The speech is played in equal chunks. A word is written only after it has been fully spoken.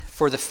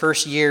for the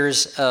first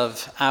years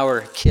of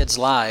our kids'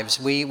 lives,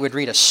 we would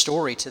read a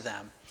story to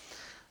them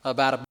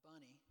about a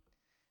bunny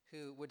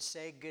who would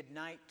say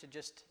goodnight to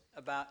just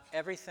about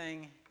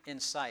everything in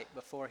sight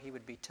before he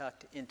would be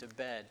tucked into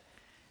bed.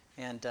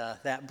 And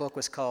that book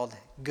was called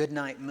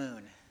Goodnight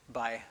Moon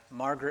by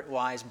Margaret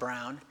Wise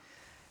Brown,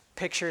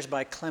 pictures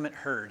by Clement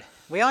Hurd.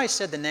 We always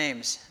said the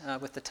names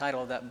with the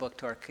title of that book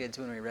to our kids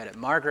when we read it.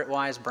 Margaret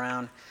Wise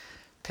Brown,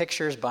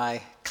 pictures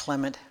by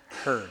Clement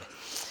Hurd.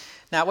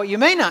 Now, what you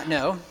may not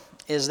know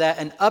is that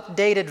an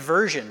updated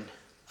version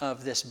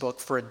of this book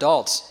for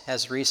adults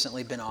has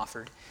recently been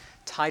offered,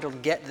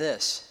 titled, get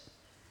this,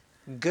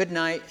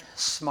 Goodnight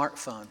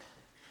Smartphone.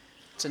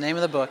 It's the name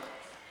of the book,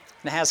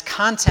 and it has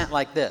content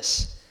like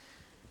this: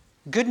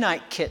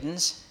 Goodnight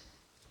Kittens,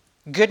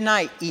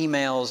 Goodnight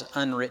Emails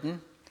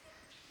Unwritten,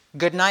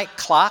 Goodnight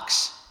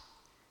Clocks,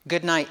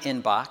 Goodnight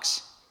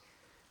Inbox,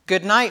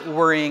 Goodnight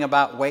Worrying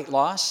About Weight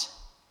Loss,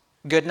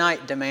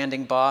 Goodnight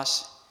Demanding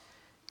Boss,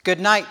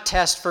 Goodnight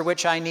Test for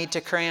Which I Need to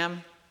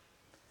Cram,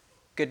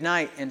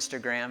 Goodnight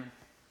Instagram.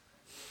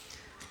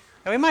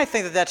 Now we might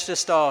think that that's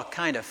just all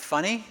kind of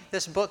funny,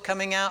 this book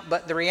coming out,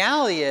 but the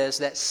reality is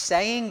that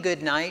saying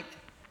goodnight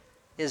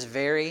is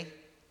very,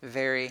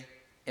 very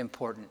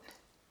important,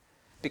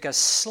 because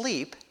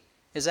sleep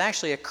is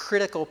actually a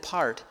critical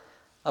part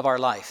of our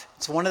life.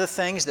 It's one of the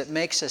things that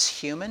makes us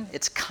human.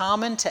 It's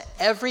common to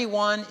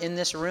everyone in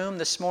this room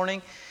this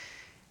morning,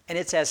 and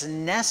it's as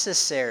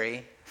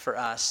necessary for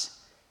us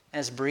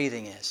as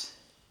breathing is.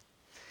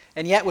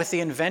 And yet, with the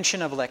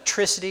invention of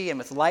electricity and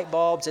with light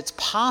bulbs, it's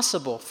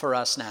possible for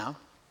us now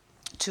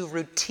to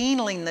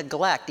routinely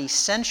neglect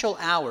essential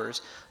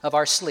hours of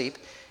our sleep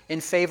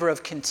in favor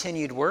of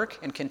continued work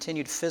and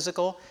continued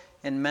physical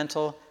and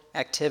mental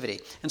activity.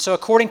 And so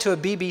according to a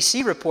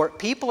BBC report,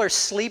 people are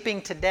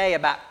sleeping today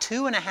about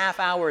 2.5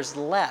 hours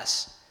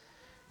less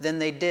than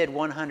they did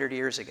 100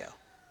 years ago.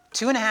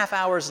 2.5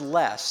 hours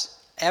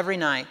less every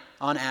night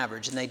on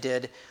average than they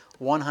did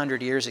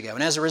 100 years ago.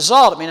 And as a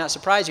result, it may not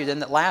surprise you then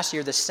that last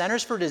year the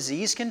Centers for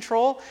Disease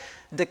Control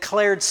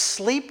declared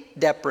sleep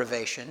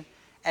deprivation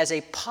as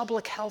a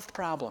public health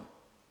problem,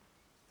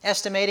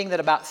 estimating that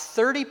about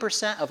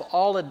 30% of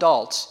all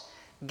adults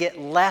get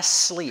less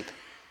sleep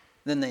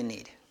than they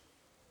need.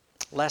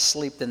 Less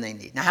sleep than they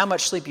need. Now, how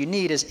much sleep you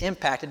need is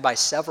impacted by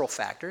several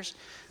factors,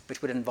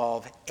 which would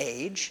involve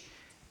age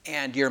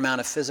and your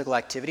amount of physical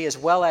activity, as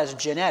well as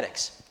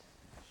genetics.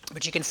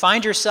 But you can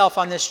find yourself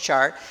on this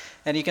chart,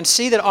 and you can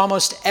see that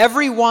almost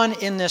everyone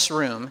in this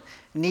room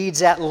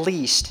needs at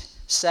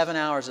least 7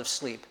 hours of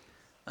sleep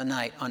a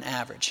night on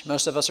average.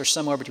 Most of us are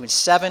somewhere between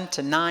 7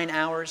 to 9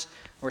 hours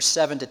or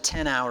 7 to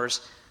 10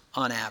 hours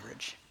on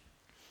average.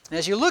 And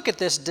as you look at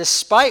this,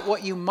 despite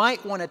what you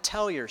might want to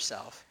tell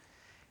yourself,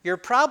 you're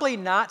probably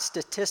not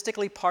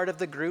statistically part of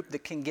the group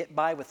that can get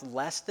by with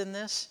less than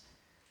this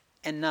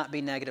and not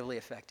be negatively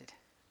affected.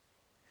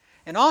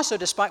 And also,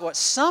 despite what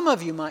some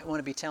of you might want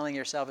to be telling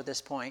yourself at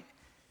this point,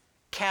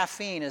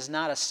 caffeine is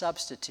not a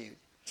substitute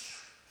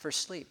for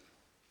sleep.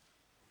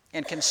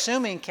 And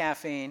consuming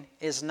caffeine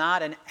is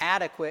not an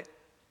adequate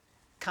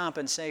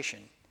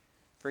compensation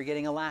for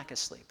getting a lack of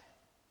sleep.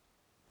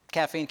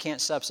 Caffeine can't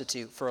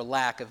substitute for a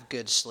lack of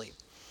good sleep.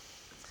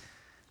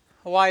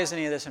 Why is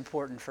any of this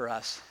important for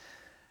us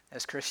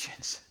as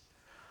Christians?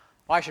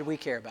 Why should we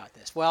care about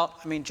this? Well,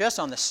 just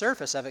on the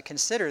surface of it,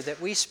 consider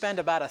that we spend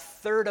about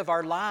 1/3 of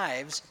our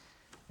lives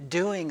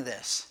doing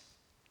this.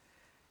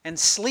 And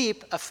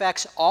sleep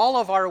affects all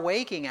of our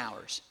waking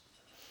hours.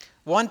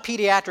 One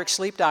pediatric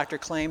sleep doctor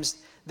claims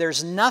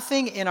there's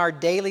nothing in our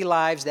daily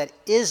lives that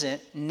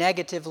isn't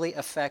negatively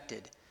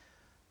affected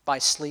by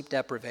sleep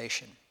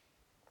deprivation.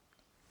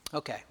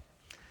 Okay,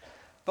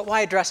 but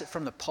why address it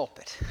from the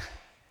pulpit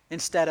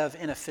instead of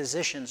in a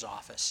physician's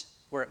office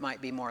where it might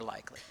be more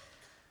likely?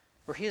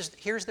 Well,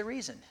 here's the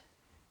reason.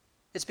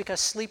 It's because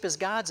sleep is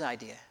God's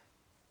idea.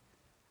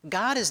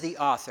 God is the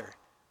author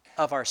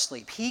of our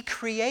sleep. He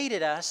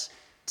created us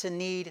to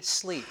need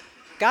sleep.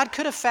 God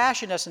could have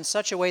fashioned us in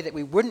such a way that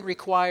we wouldn't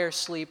require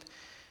sleep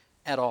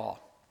at all.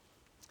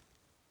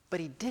 But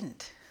He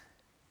didn't.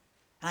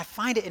 And I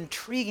find it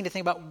intriguing to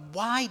think about,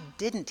 why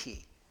didn't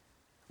He?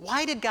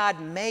 Why did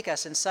God make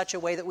us in such a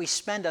way that we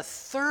spend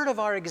 1/3 of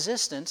our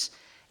existence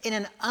in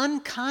an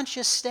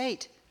unconscious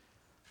state,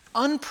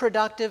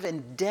 unproductive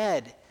and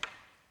dead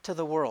to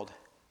the world?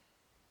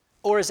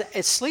 Or is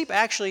sleep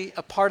actually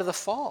a part of the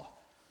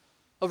fall,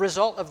 a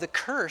result of the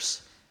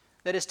curse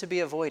that is to be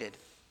avoided?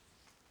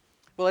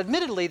 Well,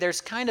 admittedly,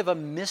 there's kind of a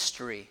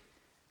mystery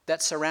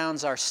that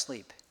surrounds our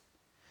sleep.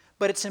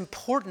 But it's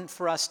important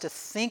for us to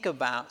think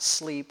about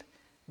sleep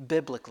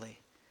biblically,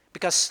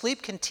 because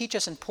sleep can teach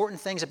us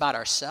important things about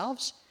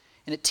ourselves,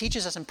 and it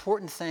teaches us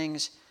important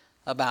things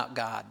about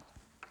God.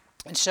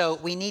 And so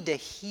we need to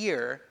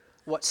hear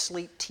what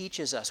sleep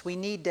teaches us. We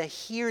need to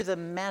hear the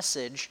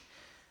message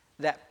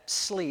that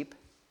sleep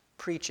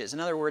preaches. In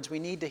other words, we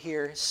need to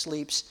hear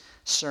sleep's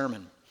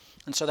sermon.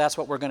 And so that's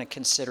what we're going to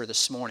consider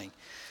this morning.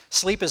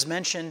 Sleep is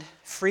mentioned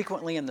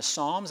frequently in the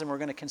Psalms, and we're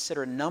going to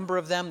consider a number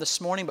of them this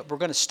morning, but we're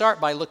going to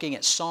start by looking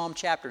at Psalm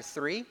chapter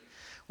 3.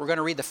 We're going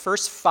to read the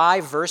first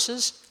 5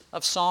 verses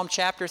of Psalm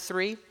chapter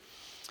 3,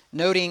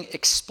 noting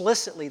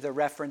explicitly the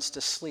reference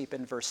to sleep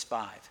in verse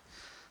 5.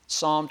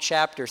 Psalm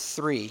chapter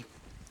 3,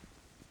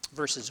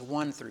 verses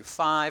 1 through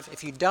 5.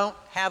 If you don't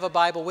have a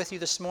Bible with you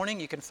this morning,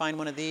 you can find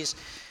one of these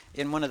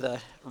in one of the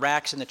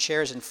racks and the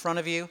chairs in front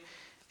of you.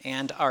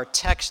 And our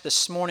text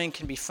this morning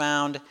can be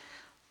found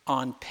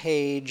on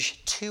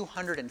page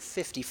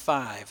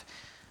 255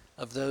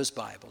 of those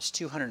Bibles,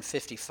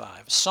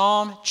 255.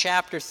 Psalm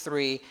chapter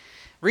 3,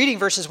 reading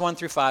verses 1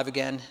 through 5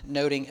 again,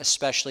 noting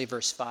especially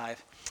verse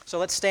 5. So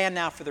let's stand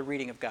now for the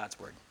reading of God's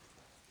Word.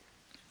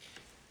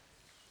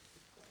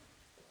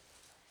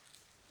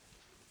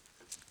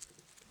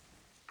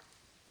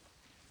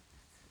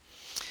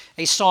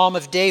 A psalm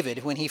of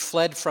David when he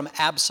fled from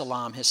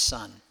Absalom, his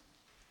son.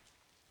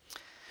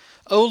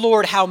 O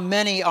Lord, how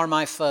many are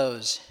my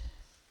foes?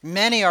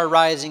 Many are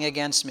rising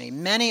against me.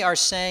 Many are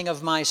saying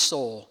of my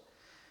soul,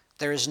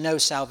 there is no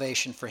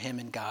salvation for him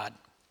in God.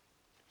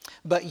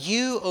 But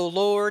you, O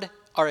Lord,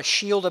 are a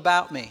shield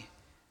about me,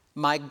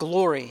 my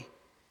glory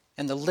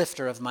and the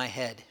lifter of my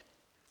head.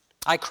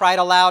 I cried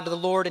aloud to the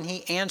Lord, and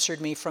he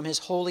answered me from his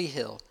holy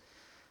hill.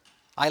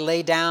 I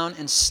lay down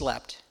and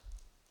slept.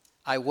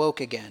 I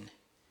woke again,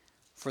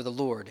 for the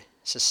Lord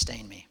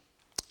sustained me.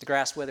 The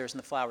grass withers and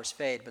the flowers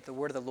fade, but the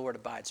word of the Lord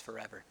abides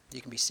forever.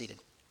 You can be seated.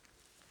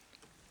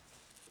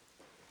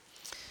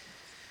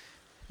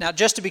 Now,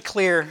 just to be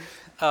clear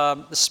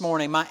this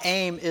morning, my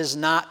aim is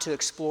not to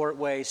explore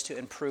ways to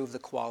improve the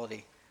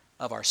quality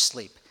of our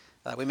sleep.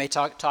 We may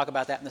talk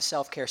about that in the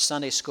Self-Care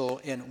Sunday School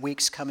in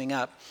weeks coming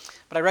up.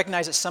 But I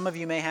recognize that some of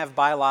you may have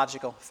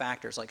biological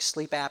factors like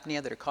sleep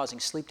apnea that are causing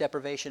sleep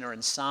deprivation or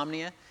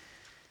insomnia.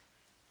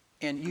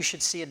 And you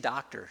should see a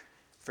doctor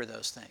for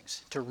those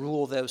things, to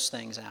rule those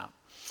things out.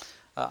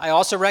 I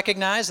also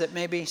recognize that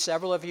maybe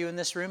several of you in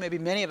this room, maybe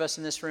many of us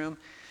in this room,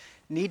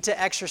 need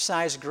to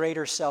exercise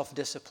greater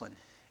self-discipline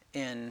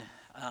in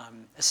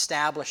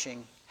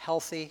establishing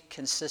healthy,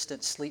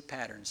 consistent sleep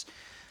patterns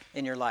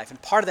in your life.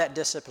 And part of that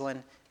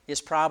discipline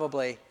is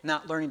probably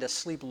not learning to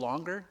sleep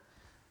longer,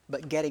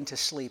 but getting to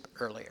sleep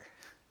earlier.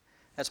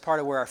 That's part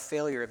of where our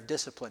failure of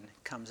discipline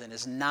comes in,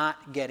 is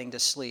not getting to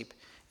sleep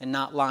and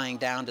not lying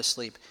down to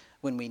sleep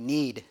when we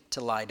need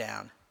to lie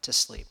down to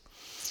sleep.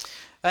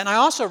 And I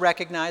also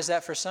recognize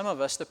that for some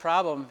of us, the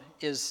problem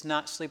is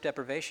not sleep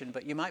deprivation,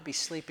 but you might be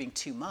sleeping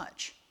too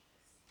much.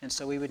 And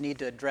so we would need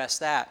to address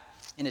that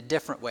in a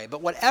different way.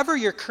 But whatever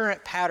your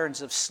current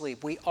patterns of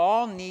sleep, we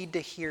all need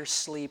to hear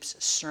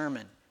sleep's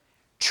sermon,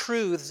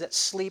 truths that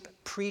sleep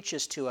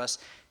preaches to us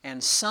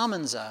and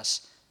summons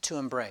us to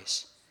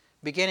embrace,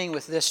 beginning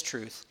with this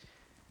truth,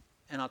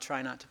 and I'll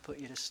try not to put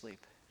you to sleep.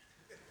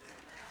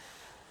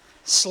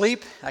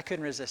 Sleep, I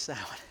couldn't resist that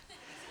one.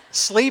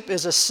 Sleep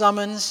is a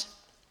summons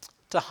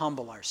to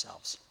humble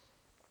ourselves.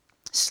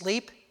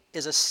 Sleep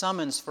is a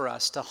summons for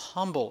us to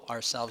humble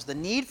ourselves. The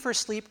need for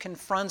sleep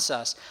confronts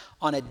us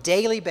on a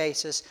daily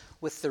basis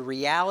with the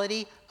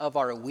reality of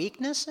our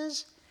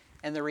weaknesses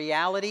and the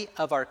reality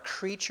of our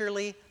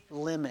creaturely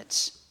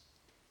limits.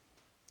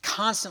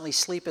 Constantly,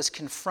 sleep is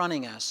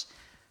confronting us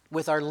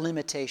with our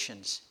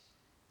limitations.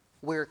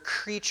 We're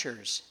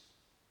creatures.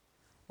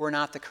 We're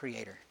not the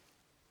creator.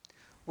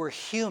 We're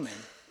human.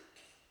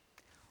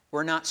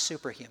 We're not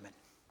superhuman.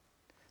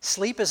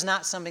 Sleep is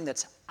not something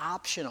that's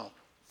optional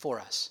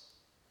for us.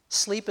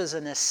 Sleep is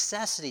a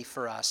necessity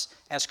for us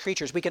as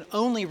creatures. We can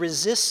only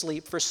resist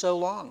sleep for so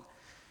long,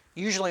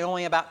 usually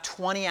only about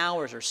 20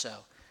 hours or so.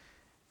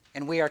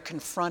 And we are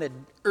confronted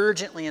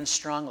urgently and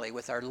strongly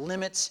with our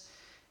limits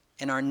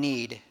and our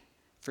need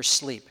for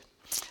sleep.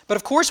 But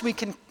of course, we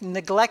can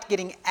neglect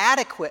getting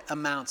adequate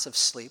amounts of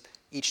sleep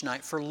each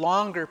night for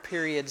longer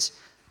periods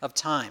of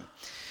time.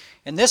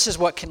 And this is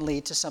what can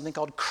lead to something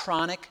called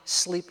chronic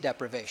sleep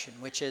deprivation,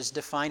 which is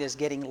defined as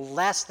getting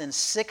less than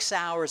 6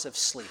 hours of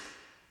sleep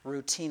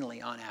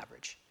routinely on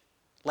average.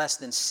 Less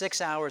than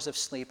 6 hours of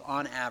sleep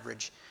on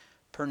average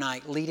per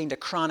night, leading to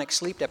chronic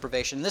sleep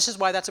deprivation. And this is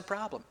why that's a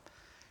problem.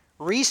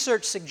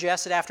 Research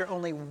suggests that after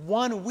only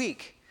 1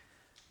 week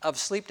of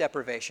sleep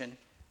deprivation,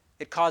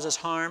 it causes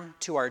harm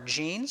to our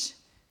genes,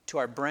 to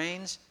our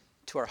brains,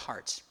 to our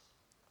hearts.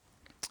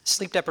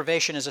 Sleep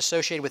deprivation is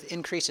associated with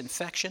increased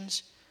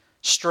infections,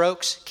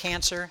 strokes,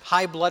 cancer,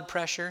 high blood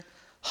pressure,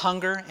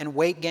 hunger and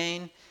weight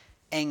gain,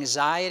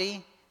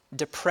 anxiety,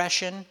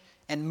 depression,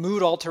 and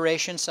mood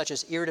alterations such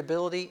as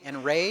irritability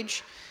and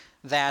rage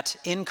that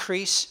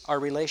increase our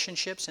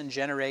relationships and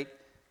generate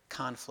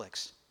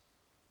conflicts.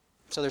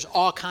 So there's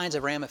all kinds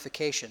of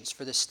ramifications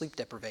for this sleep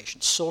deprivation,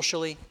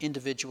 socially,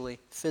 individually,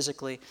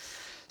 physically.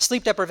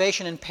 Sleep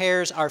deprivation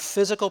impairs our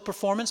physical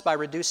performance by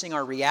reducing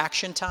our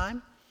reaction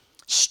time,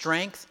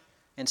 strength,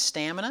 and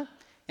stamina.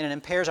 And it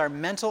impairs our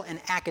mental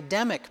and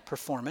academic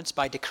performance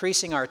by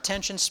decreasing our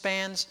attention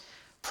spans,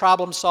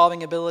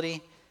 problem-solving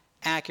ability,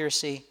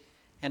 accuracy,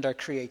 and our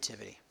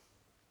creativity.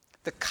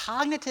 The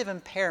cognitive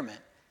impairment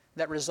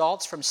that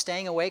results from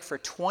staying awake for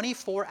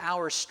 24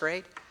 hours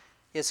straight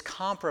is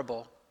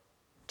comparable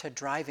to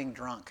driving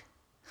drunk.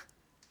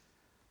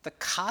 The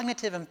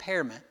cognitive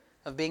impairment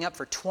of being up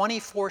for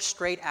 24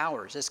 straight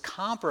hours is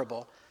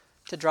comparable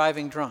to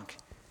driving drunk.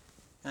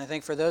 And I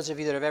think for those of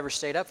you that have ever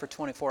stayed up for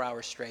 24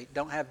 hours straight,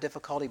 don't have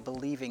difficulty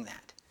believing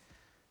that.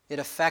 It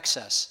affects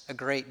us a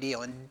great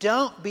deal. And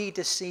don't be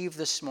deceived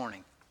this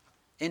morning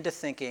into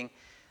thinking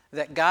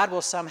that God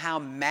will somehow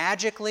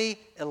magically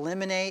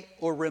eliminate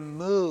or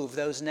remove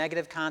those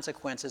negative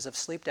consequences of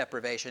sleep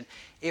deprivation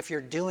if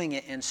you're doing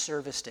it in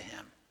service to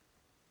Him.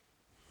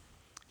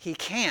 He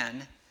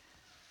can,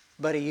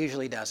 but He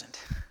usually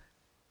doesn't.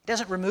 He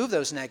doesn't remove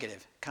those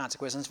negative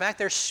consequences. In fact,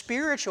 there's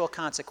spiritual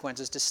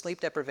consequences to sleep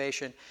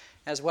deprivation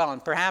as well.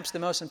 And perhaps the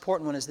most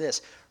important one is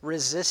this: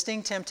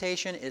 resisting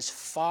temptation is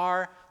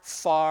far,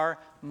 far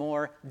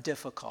more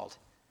difficult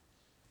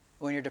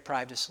when you're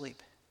deprived of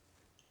sleep.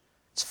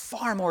 It's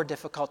far more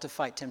difficult to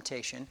fight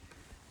temptation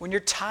when you're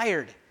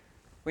tired,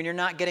 when you're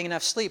not getting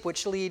enough sleep,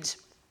 which leads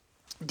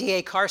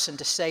D.A. Carson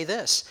to say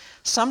this: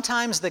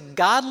 sometimes the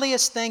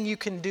godliest thing you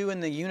can do in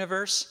the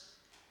universe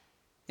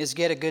is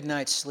get a good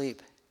night's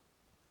sleep.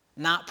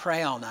 Not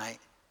pray all night,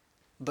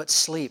 but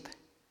sleep.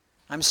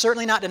 I'm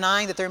certainly not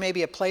denying that there may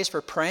be a place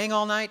for praying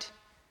all night.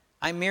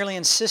 I'm merely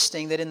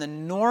insisting that in the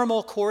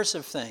normal course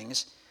of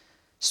things,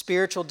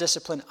 spiritual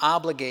discipline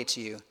obligates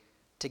you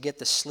to get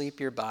the sleep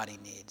your body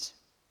needs.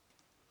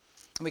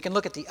 And we can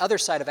look at the other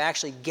side of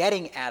actually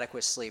getting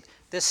adequate sleep.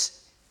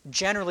 This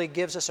generally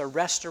gives us a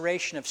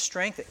restoration of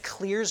strength. It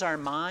clears our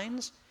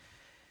minds.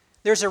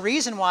 There's a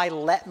reason why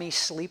let me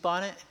sleep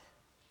on it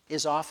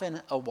is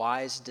often a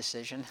wise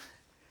decision.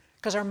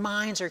 Because our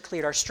minds are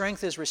cleared, our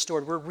strength is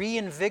restored, we're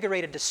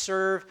reinvigorated to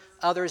serve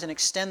others and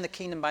extend the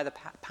kingdom by the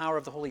power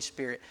of the Holy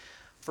Spirit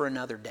for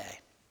another day.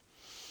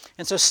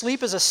 And so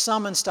sleep is a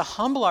summons to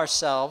humble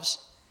ourselves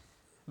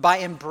by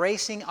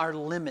embracing our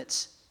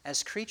limits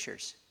as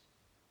creatures,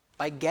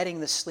 by getting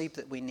the sleep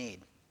that we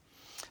need.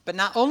 But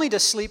not only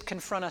does sleep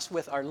confront us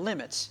with our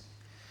limits,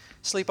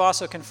 sleep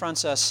also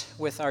confronts us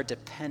with our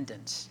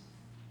dependence.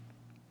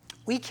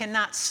 We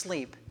cannot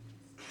sleep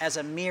as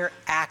a mere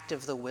act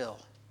of the will.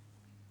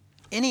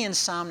 Any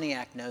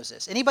insomniac knows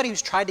this. Anybody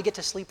who's tried to get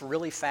to sleep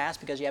really fast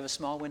because you have a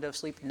small window of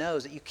sleep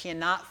knows that you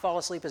cannot fall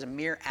asleep as a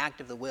mere act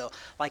of the will.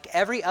 Like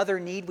every other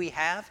need we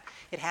have,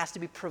 it has to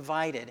be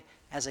provided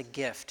as a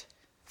gift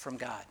from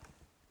God.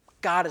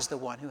 God is the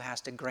one who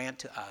has to grant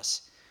to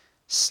us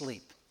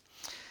sleep.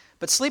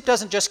 But sleep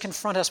doesn't just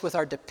confront us with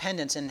our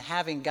dependence in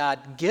having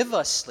God give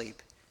us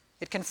sleep.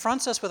 It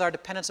confronts us with our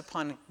dependence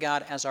upon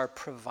God as our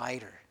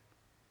provider.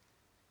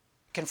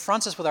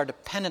 Confronts us with our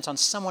dependence on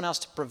someone else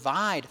to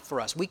provide for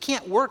us. We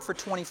can't work for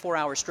 24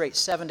 hours straight,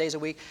 7 days a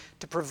week,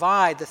 to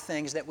provide the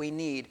things that we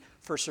need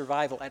for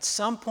survival. At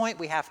some point,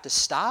 we have to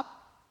stop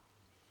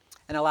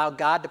and allow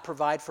God to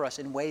provide for us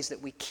in ways that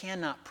we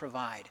cannot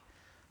provide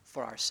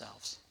for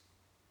ourselves.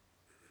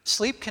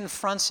 Sleep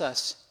confronts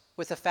us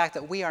with the fact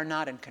that we are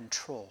not in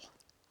control.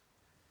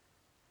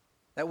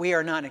 That we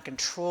are not in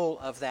control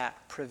of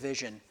that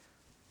provision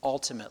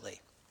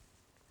ultimately.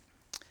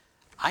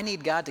 I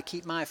need God to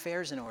keep my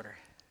affairs in order,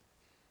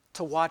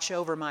 to watch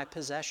over my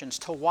possessions,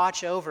 to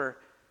watch over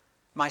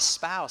my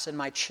spouse and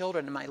my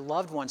children and my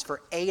loved ones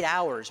for 8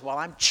 hours while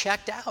I'm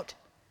checked out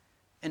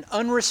and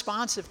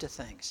unresponsive to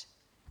things.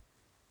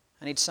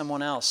 I need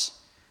someone else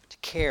to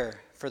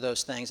care for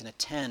those things and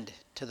attend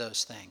to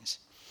those things.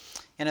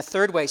 And a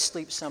third way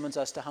sleep summons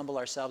us to humble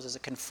ourselves is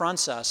it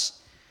confronts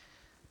us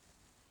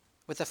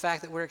with the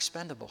fact that we're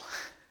expendable.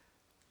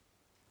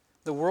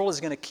 The world is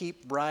going to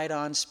keep right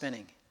on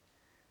spinning,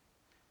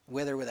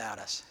 with or without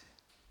us,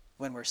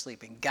 when we're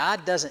sleeping.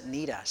 God doesn't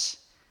need us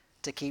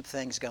to keep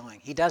things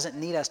going. He doesn't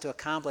need us to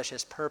accomplish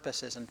His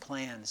purposes and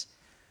plans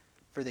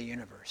for the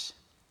universe.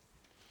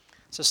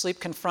 So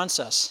sleep confronts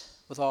us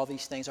with all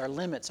these things, our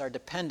limits, our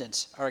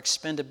dependence, our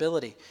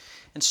expendability.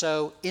 And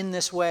so in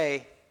this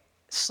way,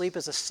 sleep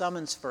is a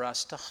summons for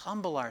us to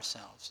humble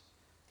ourselves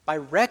by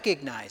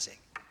recognizing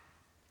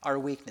our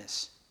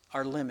weakness,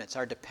 our limits,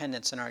 our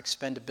dependence, and our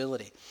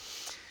expendability.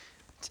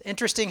 It's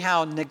interesting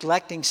how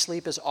neglecting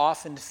sleep is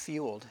often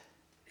fueled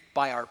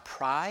by our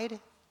pride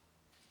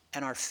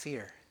and our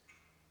fear.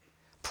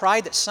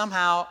 Pride that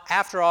somehow,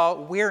 after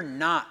all, we're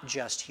not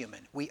just human.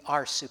 We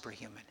are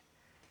superhuman.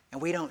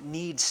 And we don't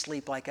need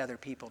sleep like other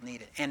people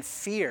need it. And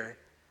fear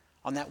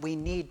on that we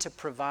need to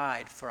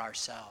provide for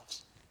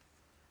ourselves.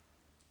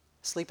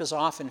 Sleep is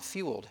often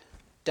fueled,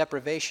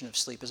 deprivation of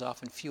sleep is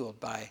often fueled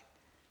by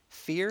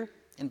fear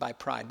and by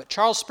pride. But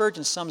Charles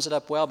Spurgeon sums it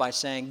up well by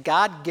saying,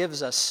 God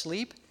gives us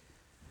sleep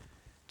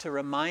to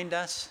remind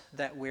us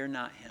that we're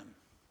not Him.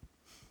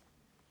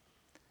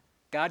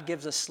 God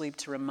gives us sleep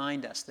to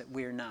remind us that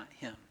we're not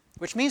Him.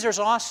 Which means there's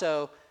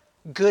also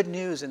good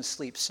news in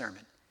sleep's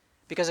sermon,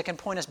 because it can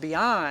point us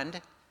beyond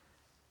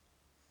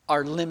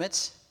our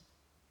limits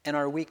and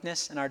our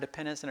weakness and our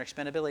dependence and our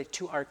expendability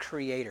to our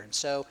Creator. And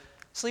so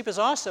sleep is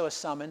also a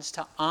summons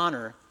to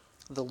honor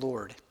the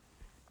Lord.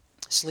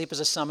 Sleep is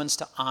a summons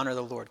to honor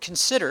the Lord.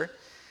 Consider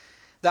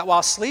that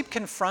while sleep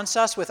confronts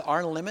us with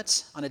our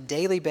limits on a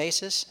daily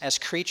basis as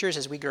creatures,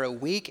 as we grow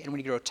weak and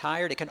we grow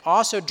tired, it can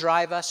also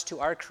drive us to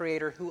our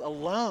Creator who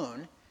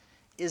alone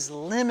is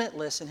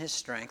limitless in his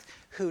strength,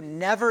 who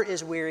never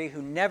is weary,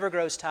 who never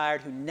grows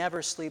tired, who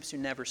never sleeps, who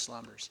never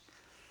slumbers.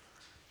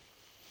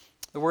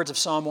 The words of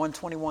Psalm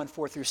 121,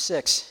 4 through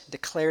 6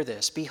 declare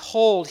this.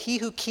 Behold, he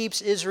who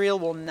keeps Israel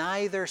will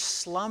neither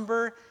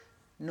slumber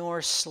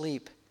nor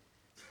sleep.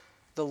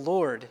 The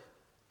Lord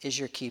is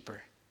your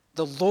keeper.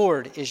 The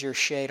Lord is your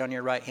shade on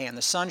your right hand.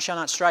 The sun shall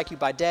not strike you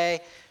by day,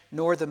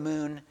 nor the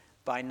moon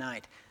by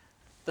night.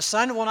 The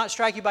sun will not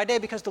strike you by day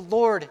because the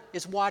Lord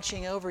is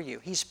watching over you.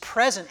 He's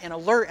present and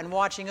alert and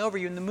watching over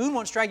you. And the moon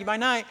won't strike you by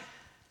night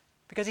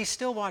because he's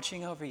still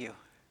watching over you.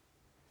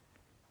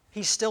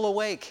 He's still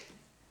awake.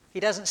 He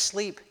doesn't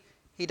sleep.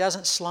 He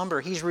doesn't slumber.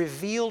 He's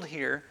revealed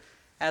here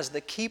as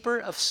the keeper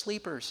of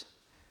sleepers.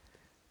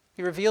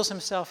 He reveals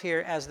himself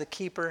here as the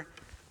keeper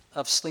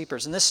of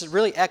sleepers. And this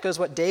really echoes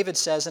what David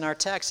says in our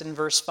text in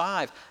verse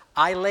 5.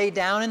 I lay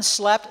down and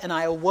slept, and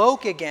I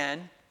awoke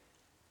again,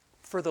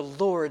 for the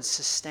Lord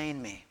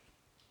sustained me.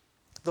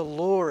 The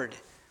Lord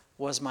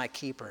was my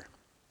keeper.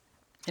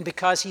 And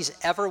because he's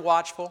ever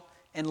watchful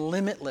and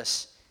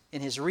limitless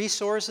in his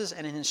resources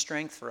and in his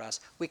strength for us,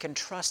 we can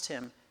trust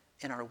him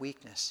in our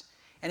weakness.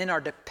 And in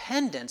our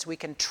dependence, we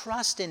can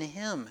trust in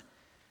him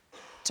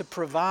to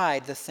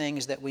provide the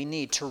things that we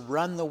need, to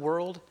run the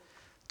world,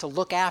 to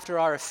look after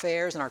our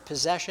affairs and our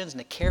possessions, and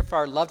to care for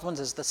our loved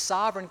ones as the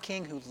sovereign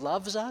king who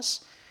loves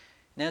us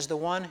and as the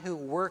one who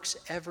works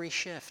every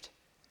shift.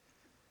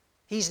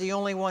 He's the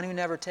only one who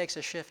never takes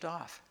a shift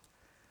off,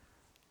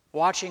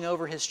 watching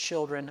over his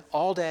children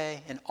all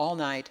day and all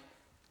night,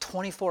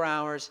 24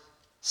 hours,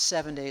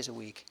 7 days a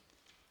week,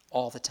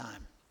 all the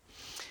time.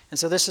 And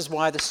so this is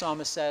why the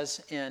psalmist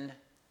says in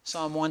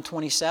Psalm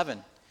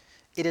 127,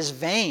 it is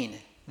vain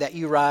that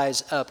you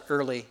rise up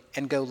early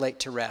and go late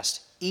to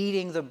rest,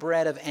 eating the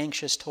bread of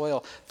anxious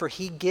toil, for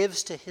he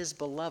gives to his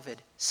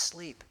beloved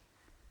sleep.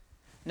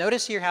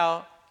 Notice here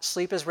how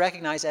sleep is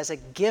recognized as a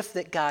gift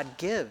that God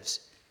gives.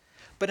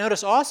 But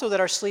notice also that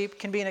our sleep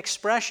can be an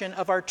expression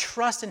of our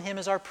trust in him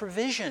as our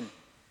provision.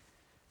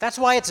 That's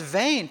why it's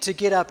vain to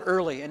get up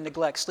early and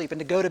neglect sleep, and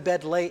to go to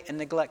bed late and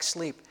neglect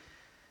sleep,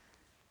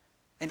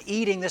 and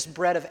eating this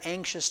bread of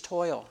anxious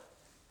toil.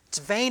 It's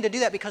vain to do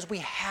that because we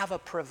have a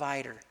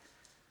provider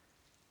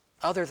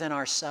other than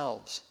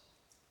ourselves.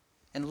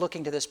 And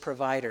looking to this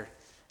provider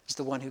is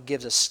the one who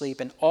gives us sleep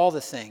and all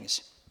the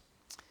things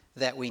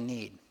that we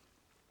need.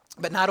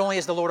 But not only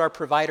is the Lord our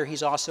provider,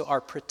 he's also our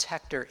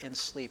protector in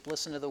sleep.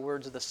 Listen to the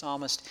words of the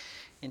psalmist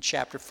in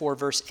chapter 4,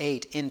 verse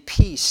 8. In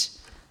peace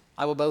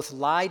I will both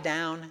lie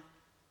down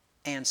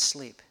and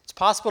sleep. It's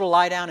possible to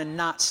lie down and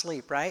not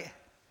sleep, right?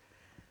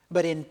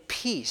 But in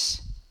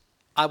peace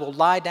I will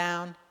lie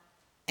down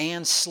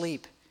and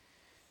sleep.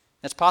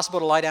 It's possible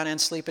to lie down and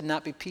sleep and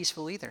not be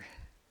peaceful either.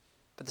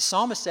 But the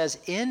psalmist says,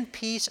 in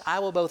peace I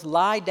will both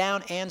lie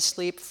down and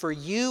sleep, for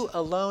you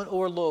alone,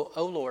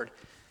 O Lord,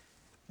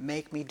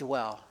 make me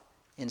dwell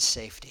in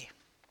safety.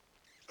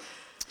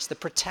 It's the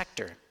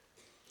protector.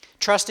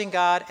 Trusting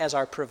God as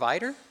our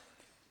provider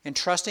and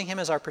trusting him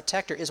as our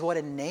protector is what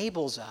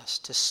enables us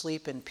to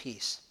sleep in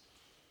peace.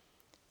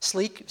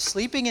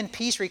 Sleeping in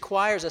peace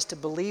requires us to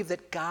believe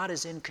that God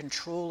is in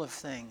control of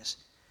things.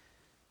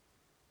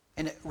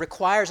 And it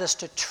requires us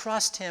to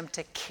trust him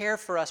to care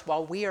for us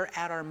while we are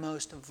at our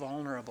most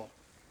vulnerable.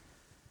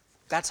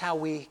 That's how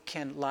we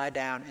can lie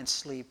down and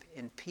sleep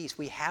in peace.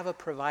 We have a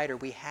provider.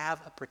 We have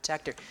a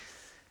protector.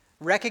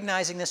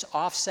 Recognizing this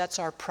offsets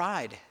our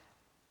pride.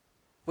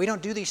 We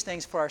don't do these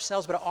things for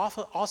ourselves, but it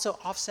also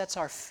offsets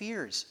our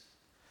fears.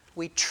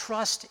 We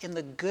trust in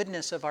the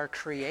goodness of our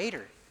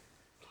Creator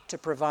to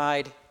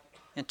provide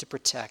and to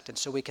protect, and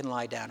so we can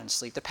lie down and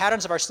sleep. The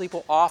patterns of our sleep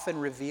will often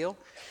reveal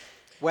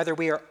whether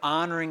we are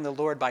honoring the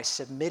Lord by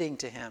submitting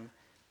to him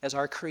as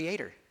our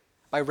Creator,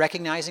 by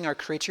recognizing our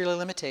creaturely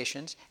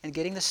limitations and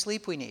getting the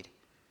sleep we need.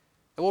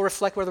 It will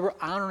reflect whether we're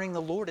honoring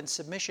the Lord in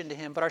submission to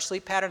him, but our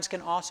sleep patterns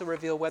can also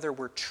reveal whether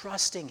we're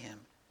trusting him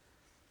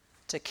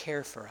to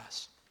care for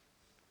us.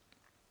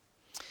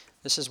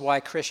 This is why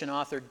Christian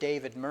author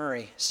David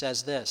Murray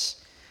says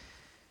this: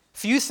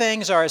 few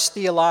things are as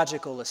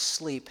theological as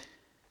sleep.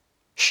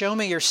 Show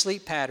me your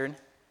sleep pattern,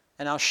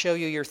 and I'll show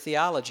you your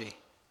theology,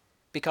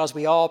 because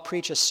we all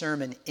preach a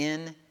sermon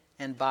in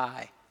and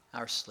by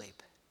our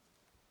sleep.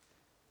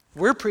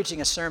 We're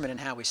preaching a sermon in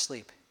how we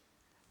sleep.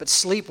 But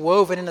sleep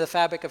woven into the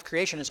fabric of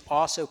creation is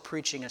also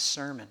preaching a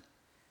sermon.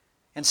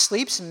 And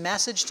sleep's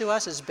message to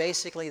us is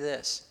basically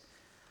this: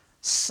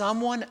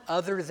 someone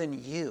other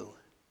than you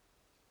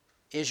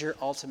is your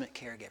ultimate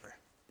caregiver.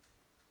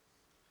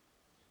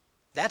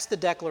 That's the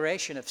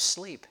declaration of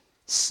sleep.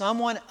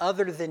 Someone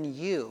other than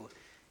you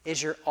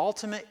is your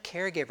ultimate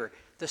caregiver,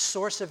 the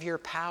source of your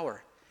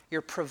power,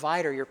 your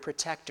provider, your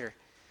protector,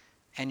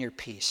 and your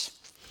peace.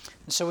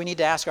 And so we need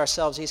to ask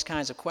ourselves these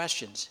kinds of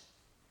questions.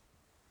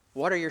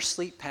 What are your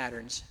sleep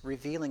patterns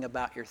revealing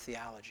about your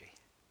theology?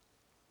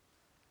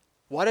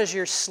 What does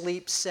your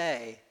sleep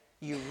say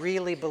you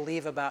really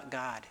believe about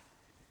God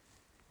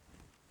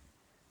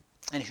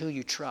and who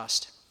you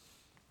trust?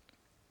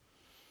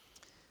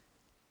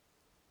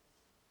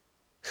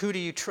 Who do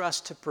you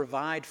trust to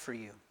provide for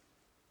you?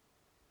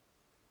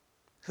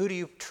 Who do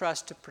you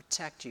trust to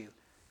protect you?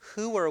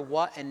 Who or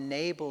what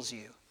enables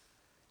you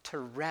to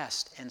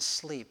rest and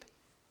sleep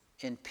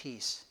in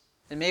peace?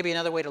 And maybe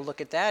another way to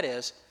look at that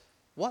is,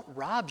 what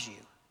robs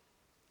you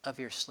of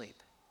your sleep?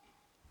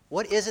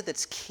 What is it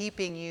that's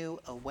keeping you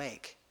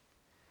awake?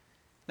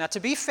 Now, to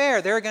be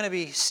fair, there are going to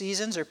be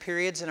seasons or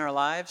periods in our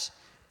lives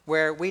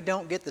where we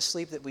don't get the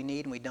sleep that we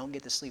need and we don't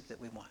get the sleep that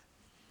we want.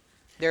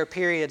 There are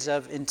periods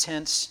of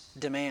intense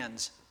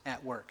demands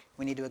at work.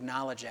 We need to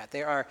acknowledge that.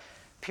 There are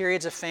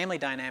periods of family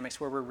dynamics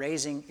where we're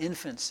raising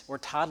infants or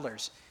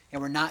toddlers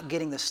and we're not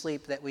getting the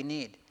sleep that we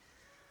need.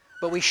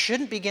 But we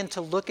shouldn't begin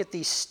to look at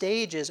these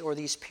stages or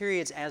these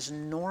periods as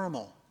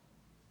normal.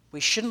 We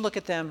shouldn't look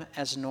at them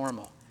as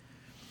normal.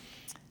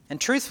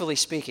 And truthfully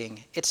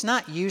speaking, it's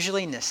not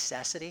usually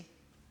necessity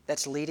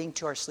that's leading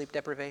to our sleep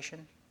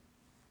deprivation.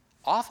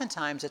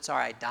 Oftentimes, it's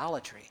our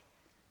idolatry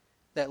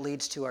that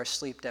leads to our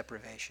sleep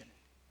deprivation.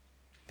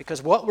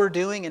 Because what we're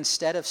doing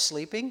instead of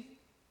sleeping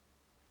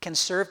can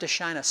serve to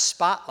shine a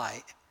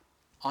spotlight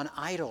on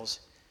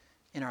idols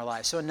in our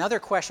lives. So another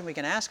question we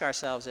can ask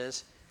ourselves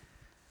is,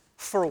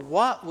 for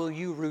what will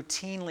you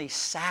routinely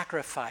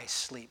sacrifice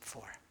sleep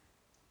for?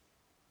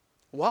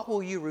 What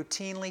will you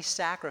routinely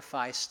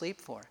sacrifice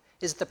sleep for?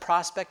 Is it the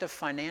prospect of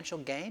financial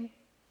gain?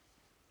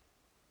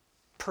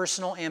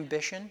 Personal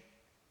ambition?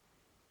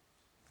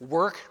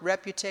 Work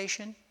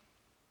reputation?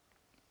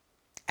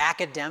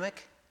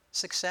 Academic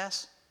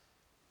success?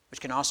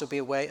 Which can also be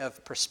a way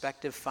of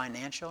prospective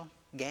financial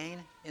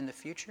gain in the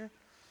future?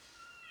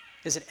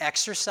 Is it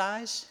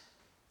exercise?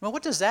 Well,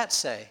 what does that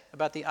say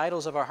about the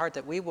idols of our heart,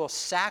 that we will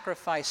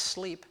sacrifice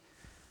sleep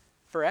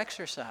for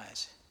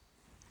exercise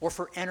or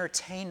for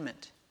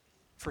entertainment,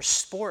 for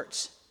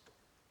sports,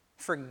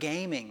 for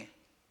gaming,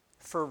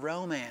 for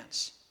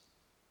romance?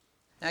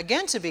 Now,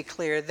 again, to be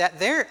clear, that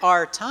there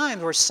are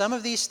times where some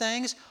of these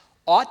things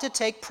ought to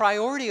take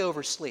priority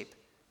over sleep.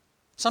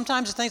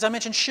 Sometimes the things I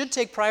mentioned should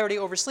take priority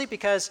over sleep,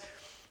 because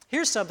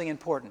here's something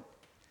important.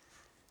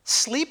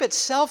 Sleep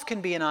itself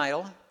can be an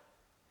idol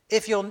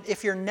if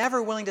you're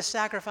never willing to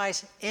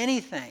sacrifice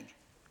anything,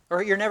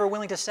 or you're never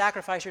willing to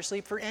sacrifice your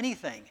sleep for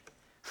anything.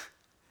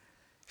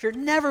 If you're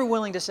never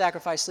willing to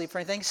sacrifice sleep for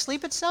anything,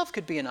 sleep itself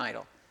could be an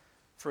idol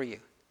for you.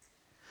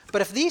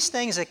 But if these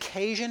things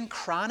occasion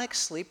chronic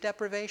sleep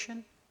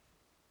deprivation,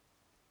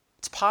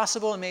 it's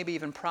possible and maybe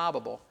even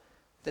probable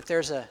that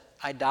there's an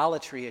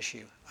idolatry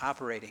issue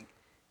operating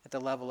at the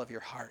level of your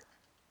heart.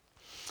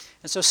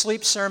 And so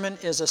Sleep Sermon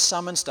is a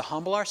summons to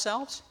humble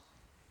ourselves,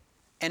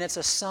 and it's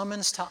a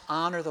summons to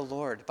honor the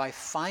Lord by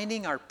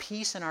finding our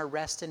peace and our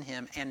rest in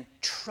Him and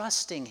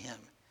trusting Him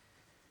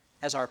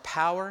as our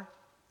power,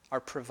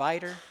 our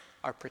provider,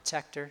 our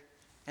protector,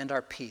 and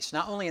our peace.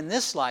 Not only in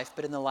this life,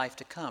 but in the life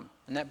to come.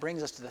 And that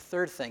brings us to the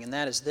third thing, and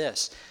that is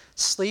this.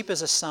 Sleep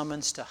is a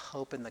summons to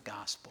hope in the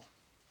gospel.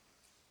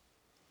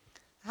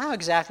 How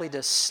exactly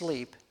does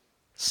sleep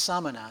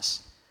summon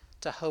us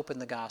to hope in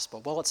the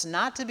gospel? Well, it's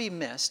not to be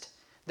missed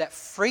that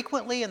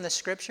frequently in the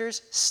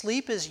Scriptures,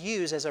 sleep is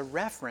used as a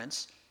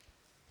reference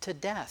to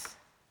death.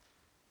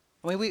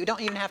 I mean, we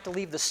don't even have to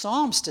leave the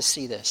Psalms to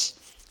see this.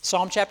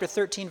 Psalm chapter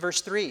 13,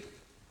 verse 3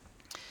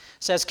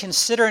 says,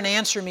 "Consider and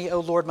answer me, O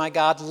Lord my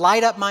God.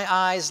 Light up my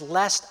eyes,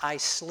 lest I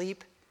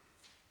sleep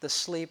the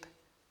sleep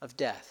of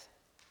death."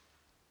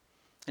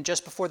 And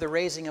just before the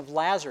raising of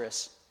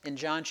Lazarus in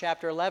John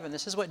chapter 11,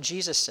 this is what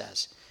Jesus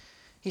says.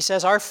 He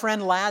says, "Our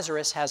friend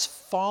Lazarus has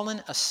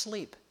fallen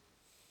asleep,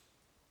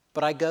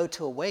 but I go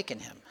to awaken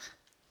him."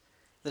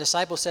 The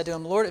disciples said to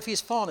him, "Lord, if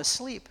he's fallen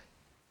asleep,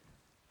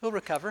 he'll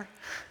recover."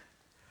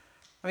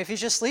 I mean, if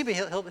he's just sleeping,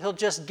 he'll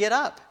just get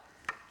up.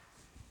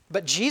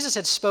 But Jesus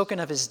had spoken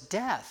of his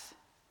death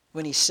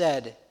when he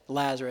said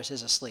Lazarus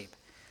is asleep.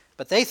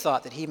 But they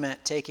thought that he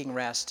meant taking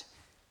rest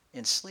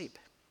in sleep.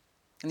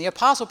 And the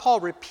Apostle Paul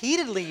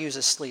repeatedly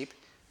uses sleep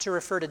to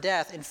refer to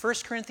death in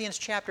 1 Corinthians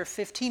chapter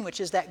 15, which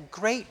is that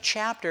great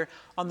chapter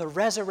on the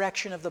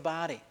resurrection of the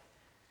body,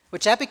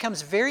 which that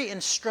becomes very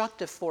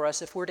instructive for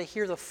us if we're to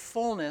hear the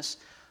fullness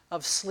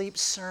of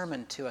Sleep's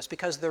sermon to us.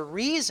 Because the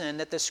reason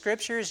that the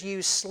Scriptures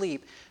use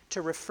sleep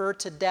to refer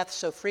to death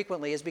so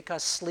frequently is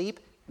because sleep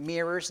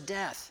mirrors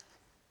death.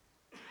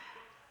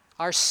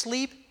 Our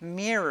sleep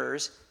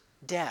mirrors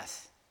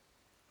death.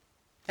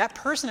 That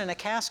person in a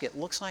casket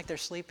looks like they're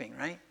sleeping,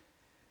 right?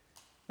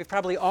 We've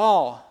probably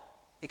all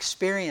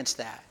experienced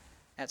that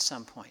at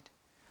some point.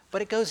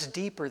 But it goes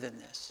deeper than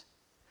this.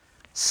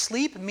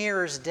 Sleep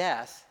mirrors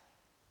death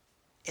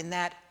in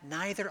that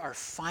neither are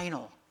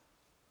final.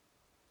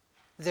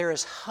 There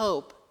is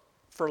hope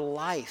for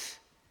life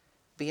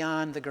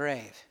beyond the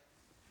grave.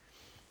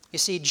 You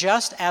see,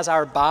 just as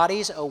our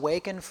bodies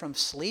awaken from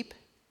sleep,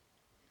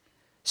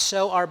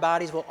 so our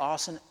bodies will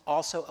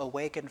also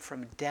awaken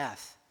from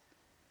death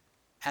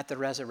at the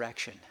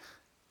resurrection.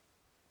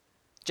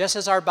 Just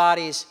as our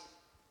bodies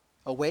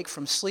awake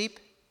from sleep,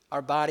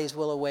 our bodies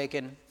will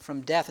awaken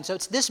from death. And so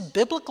it's this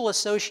biblical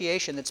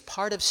association that's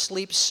part of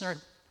Sleep's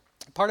sermon.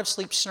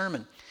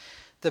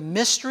 The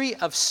mystery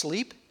of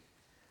sleep,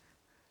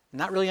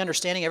 not really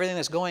understanding everything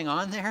that's going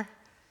on there,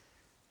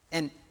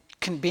 and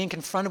being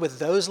confronted with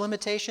those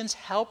limitations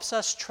helps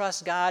us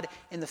trust God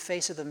in the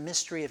face of the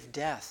mystery of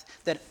death,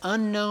 that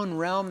unknown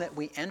realm that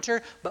we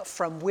enter, but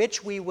from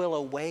which we will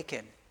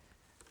awaken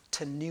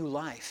to new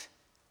life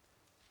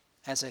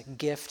as a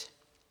gift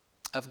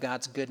of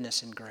God's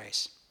goodness and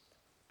grace.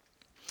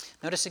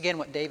 Notice again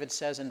what David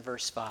says in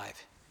verse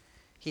 5.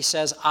 He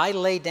says, I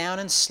lay down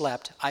and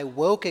slept. I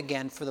woke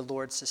again, for the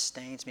Lord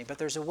sustains me. But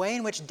there's a way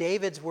in which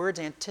David's words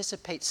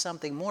anticipate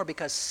something more,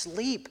 because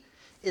sleep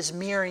is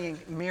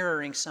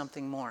mirroring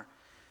something more.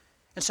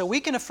 And so we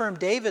can affirm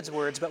David's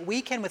words, but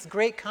we can with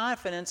great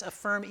confidence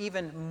affirm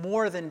even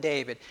more than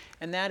David.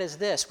 And that is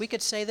this. We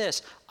could say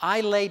this,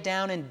 I lay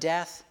down in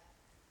death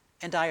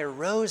and I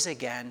arose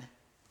again,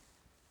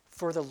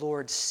 for the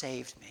Lord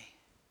saved me.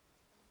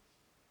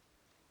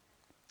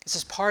 This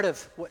is part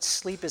of what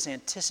sleep is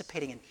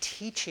anticipating and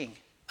teaching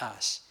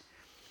us.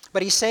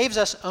 But he saves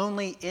us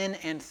only in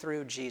and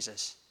through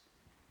Jesus,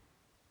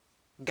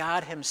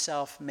 God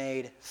himself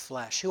made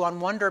flesh, who on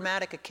one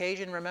dramatic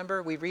occasion,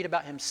 remember, we read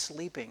about him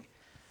sleeping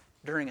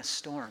during a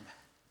storm.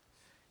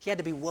 He had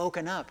to be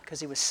woken up because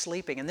he was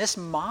sleeping. And this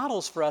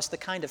models for us the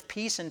kind of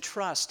peace and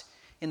trust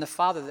in the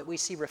Father that we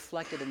see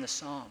reflected in the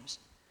Psalms.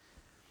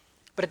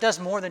 But it does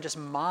more than just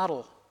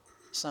model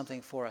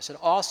something for us. It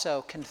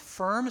also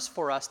confirms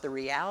for us the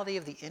reality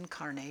of the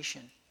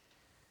incarnation,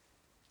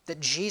 that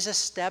Jesus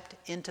stepped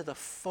into the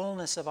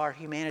fullness of our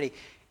humanity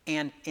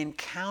and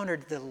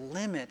encountered the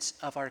limits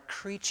of our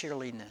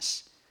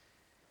creatureliness.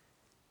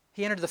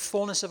 He entered the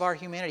fullness of our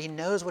humanity. He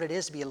knows what it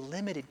is to be a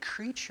limited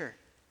creature,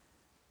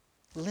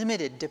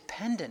 limited,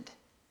 dependent.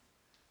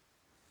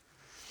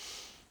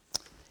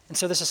 And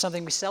so this is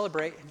something we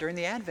celebrate during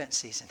the Advent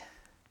season.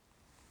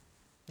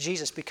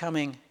 Jesus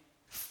becoming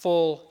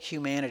full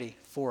humanity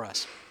for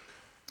us.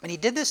 And he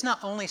did this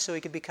not only so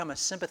he could become a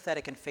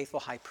sympathetic and faithful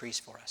high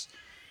priest for us.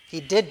 He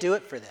did do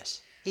it for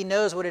this. He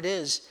knows what it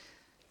is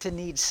to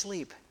need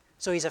sleep.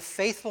 So he's a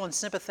faithful and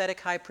sympathetic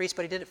high priest,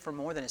 but he did it for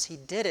more than this. He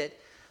did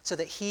it so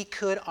that he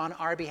could, on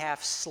our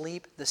behalf,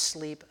 sleep the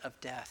sleep of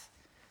death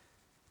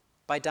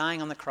by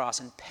dying on the cross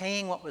and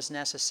paying what was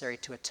necessary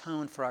to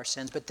atone for our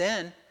sins, but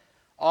then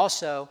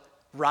also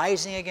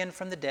rising again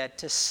from the dead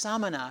to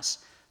summon us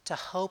to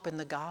hope in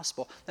the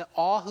gospel, that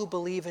all who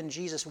believe in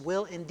Jesus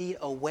will indeed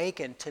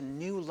awaken to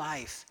new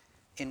life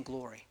in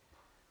glory.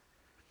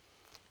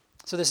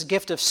 So this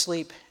gift of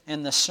sleep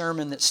and the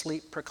sermon that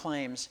sleep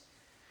proclaims,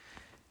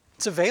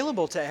 it's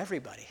available to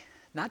everybody,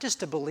 not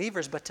just to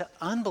believers, but to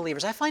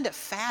unbelievers. I find it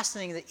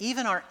fascinating that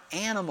even our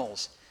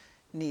animals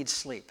need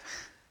sleep.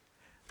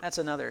 That's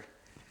another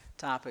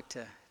topic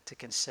to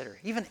consider.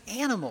 Even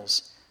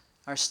animals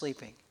are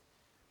sleeping.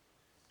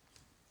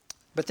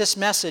 But this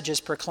message is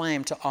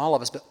proclaimed to all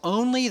of us, but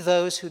only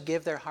those who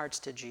give their hearts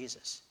to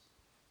Jesus.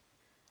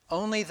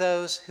 Only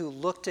those who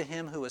look to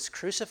him who was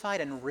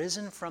crucified and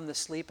risen from the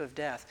sleep of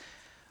death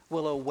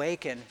will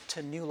awaken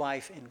to new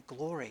life in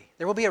glory.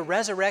 There will be a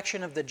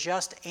resurrection of the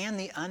just and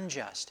the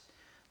unjust,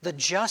 the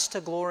just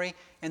to glory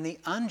and the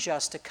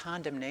unjust to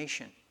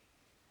condemnation.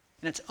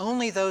 And it's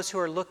only those who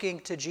are looking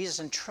to Jesus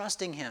and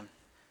trusting him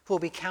who will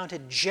be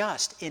counted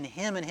just in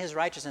him and his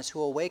righteousness, who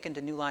will awaken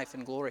to new life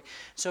and glory.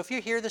 So if you're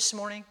here this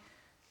morning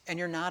and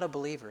you're not a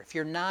believer, if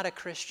you're not a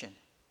Christian,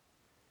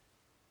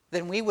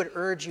 then we would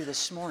urge you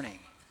this morning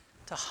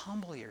to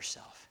humble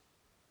yourself.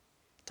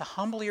 To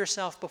humble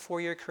yourself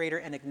before your Creator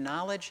and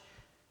acknowledge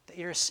that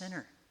you're a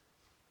sinner.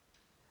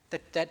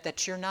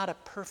 That you're not a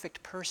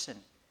perfect person.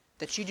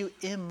 That you do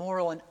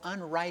immoral and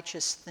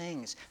unrighteous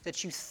things.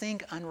 That you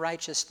think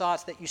unrighteous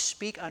thoughts. That you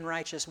speak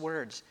unrighteous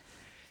words.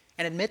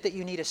 And admit that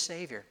you need a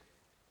Savior.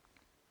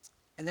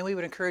 And then we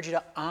would encourage you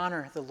to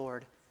honor the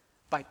Lord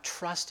by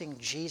trusting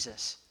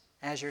Jesus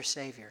as your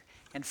Savior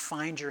and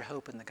find your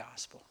hope in the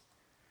gospel.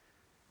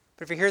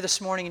 But if you're here this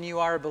morning and you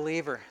are a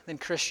believer, then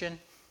Christian,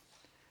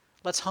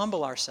 let's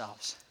humble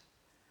ourselves.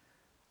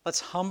 Let's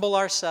humble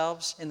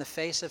ourselves in the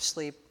face of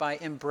sleep by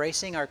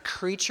embracing our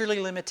creaturely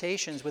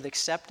limitations with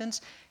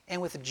acceptance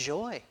and with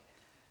joy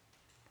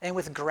and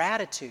with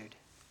gratitude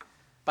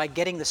by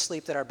getting the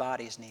sleep that our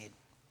bodies need.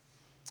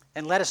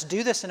 And let us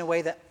do this in a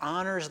way that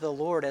honors the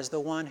Lord as the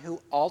one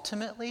who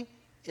ultimately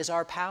is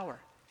our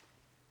power,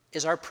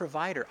 is our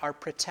provider, our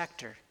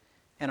protector,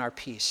 and our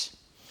peace.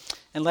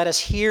 And let us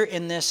hear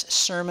in this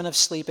sermon of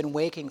sleep and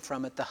waking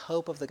from it the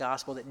hope of the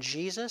gospel that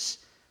Jesus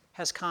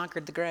has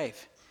conquered the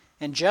grave.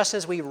 And just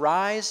as we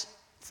rise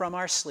from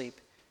our sleep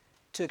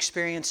to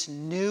experience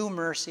new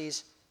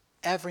mercies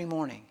every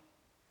morning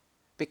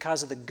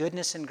because of the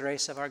goodness and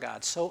grace of our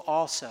God, so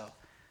also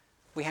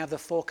we have the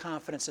full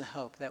confidence and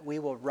hope that we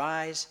will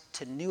rise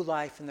to new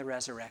life in the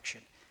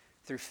resurrection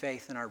through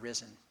faith in our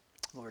risen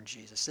Lord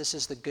Jesus. This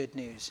is the good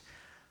news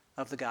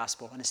of the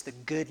gospel, and it's the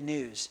good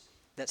news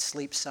that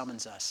sleep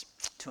summons us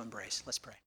to embrace. Let's pray.